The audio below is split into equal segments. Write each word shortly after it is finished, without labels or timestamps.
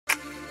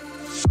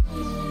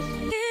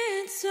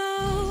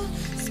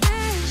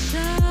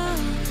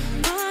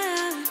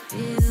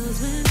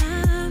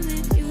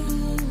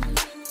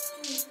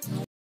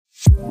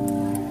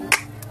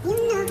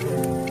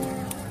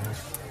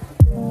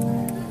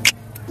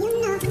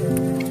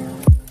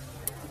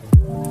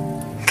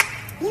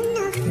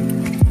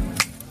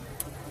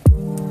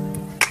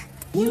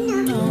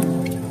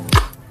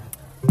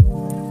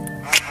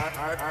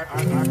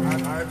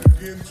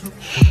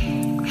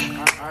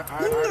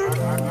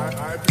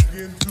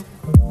begin to.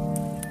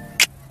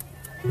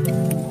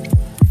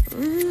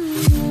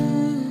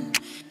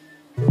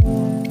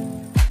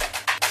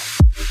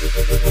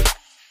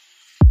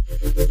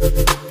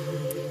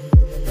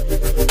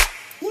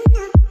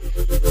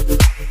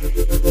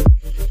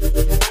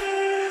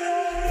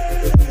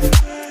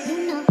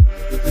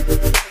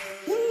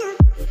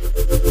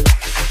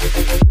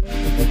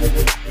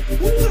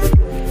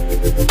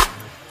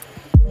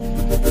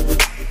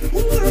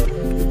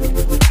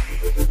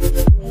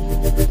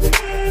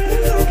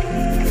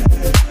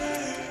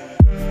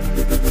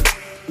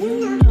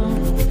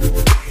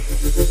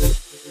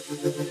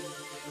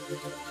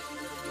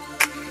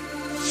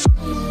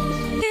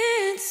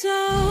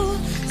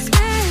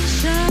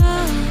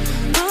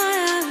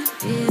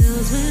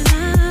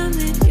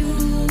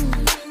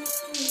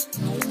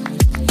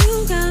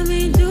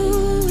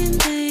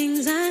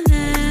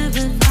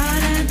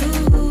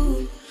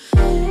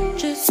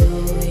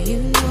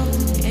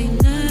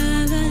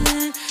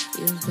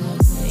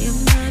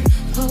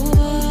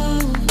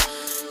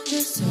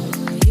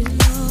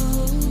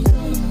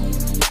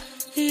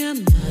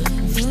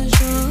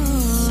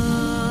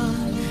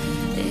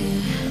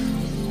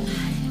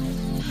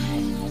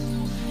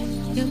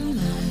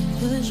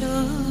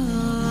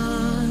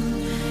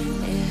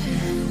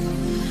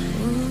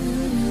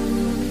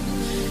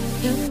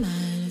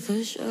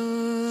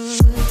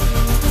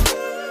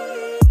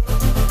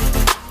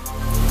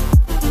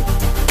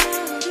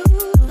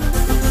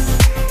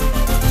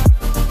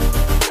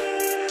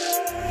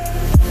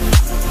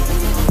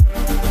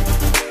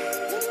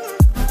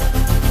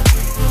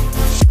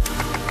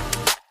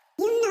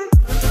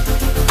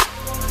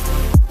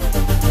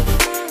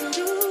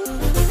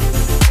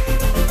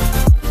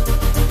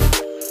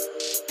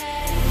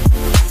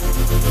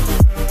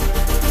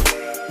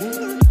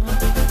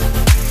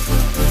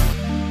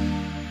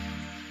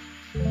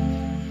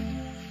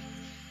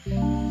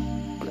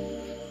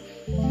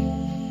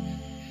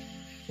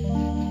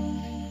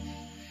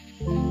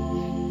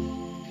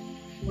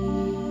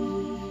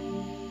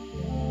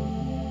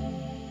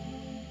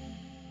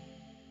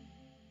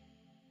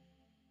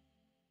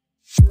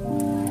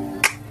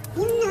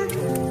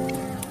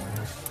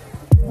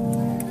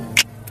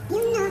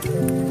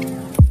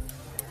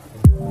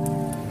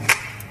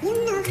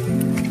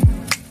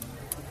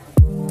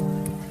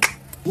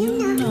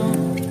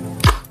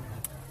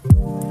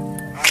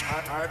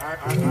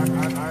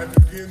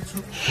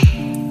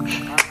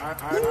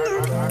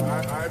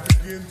 I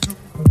begin to.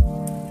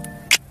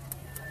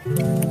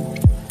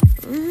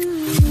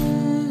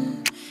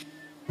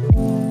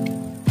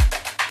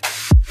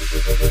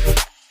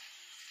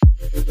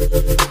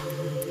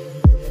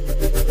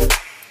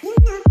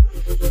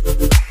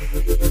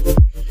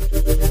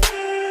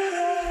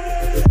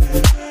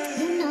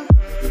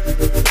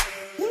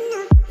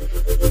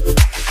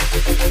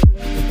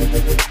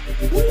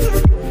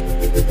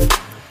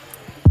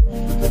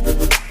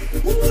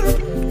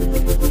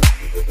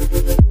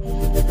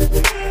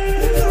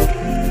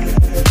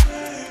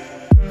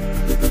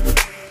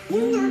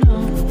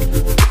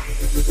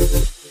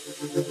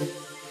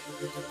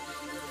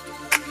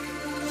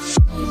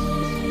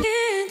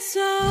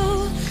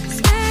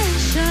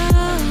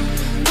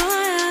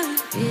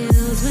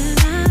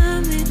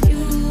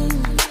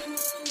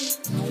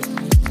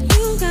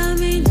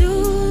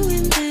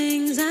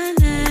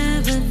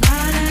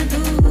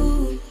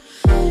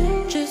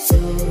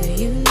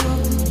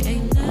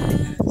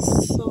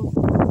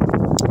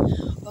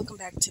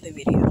 Back to the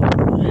video.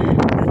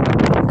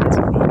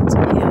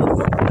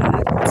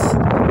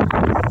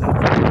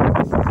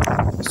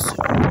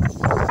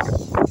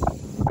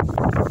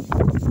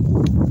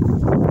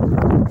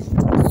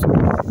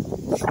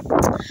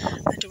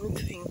 I don't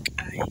think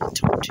I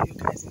told you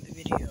guys in the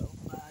video,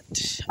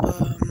 but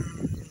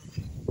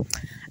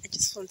I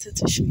just wanted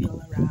to show you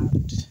all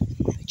around,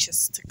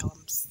 just a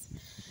glimpse,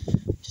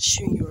 just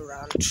show you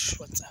around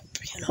what's up,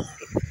 you know.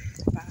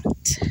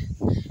 But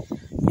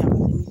yeah,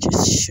 let me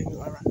just show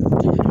you around.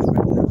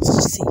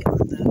 See on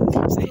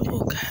the side.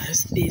 Oh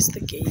guys, there's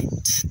the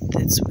gate.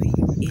 That's where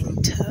you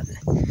enter.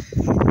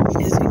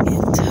 As you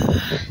enter,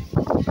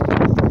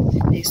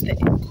 there's the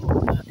end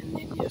corner, and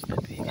then there's the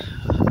big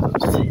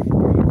house, and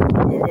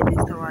then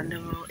there's the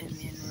rendezvous, and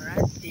then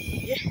right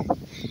there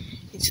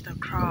it's the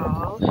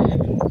kraal.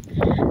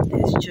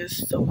 There's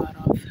just a lot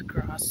of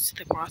grass.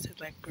 The grass is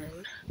like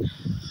green,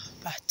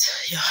 but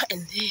yeah.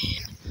 And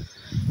then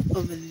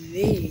over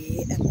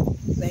there at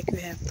the back we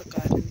have the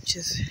garden, which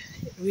is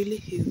really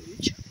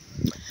huge.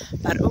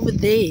 But over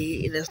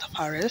there, there's the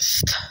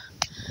forest.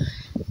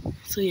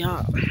 So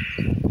yeah,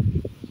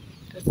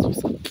 that's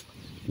what's up.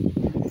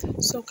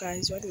 So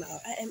guys, right now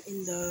I am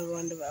in the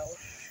rendezvous.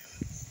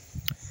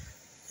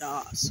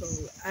 Yeah, so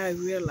I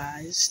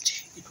realized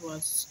it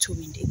was too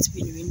windy. It's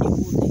been windy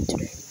all day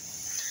today.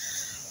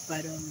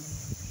 But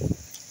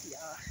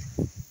yeah,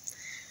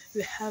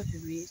 we have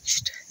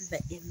reached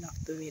the end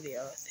of the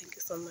video. Thank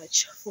you so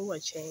much for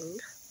watching.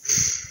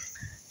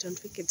 Don't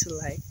forget to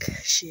like,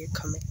 share,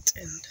 comment,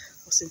 and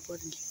most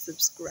importantly,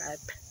 subscribe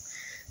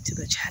to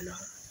the channel.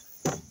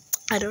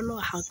 I don't know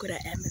how good I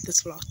am at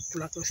this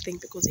vlogging thing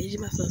because it is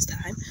my first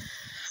time,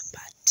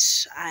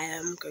 but I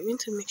am going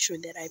to make sure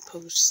that I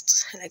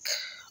post like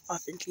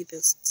oftenly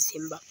this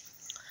December.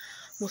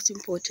 Most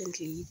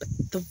importantly, but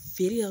the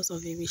videos are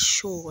very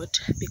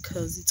short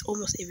because it's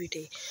almost every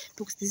day,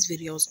 because these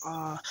videos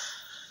are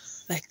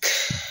like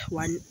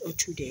 1 or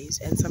 2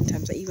 days, and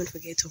sometimes I even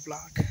forget to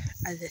vlog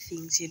other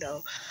things,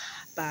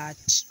 but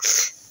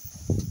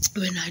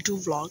when I do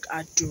vlog,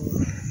 I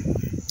do.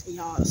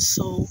 Yeah,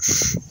 so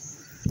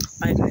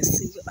bye guys,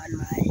 see you on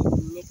my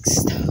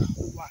next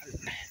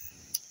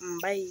one.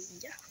 Bye.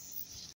 Yeah.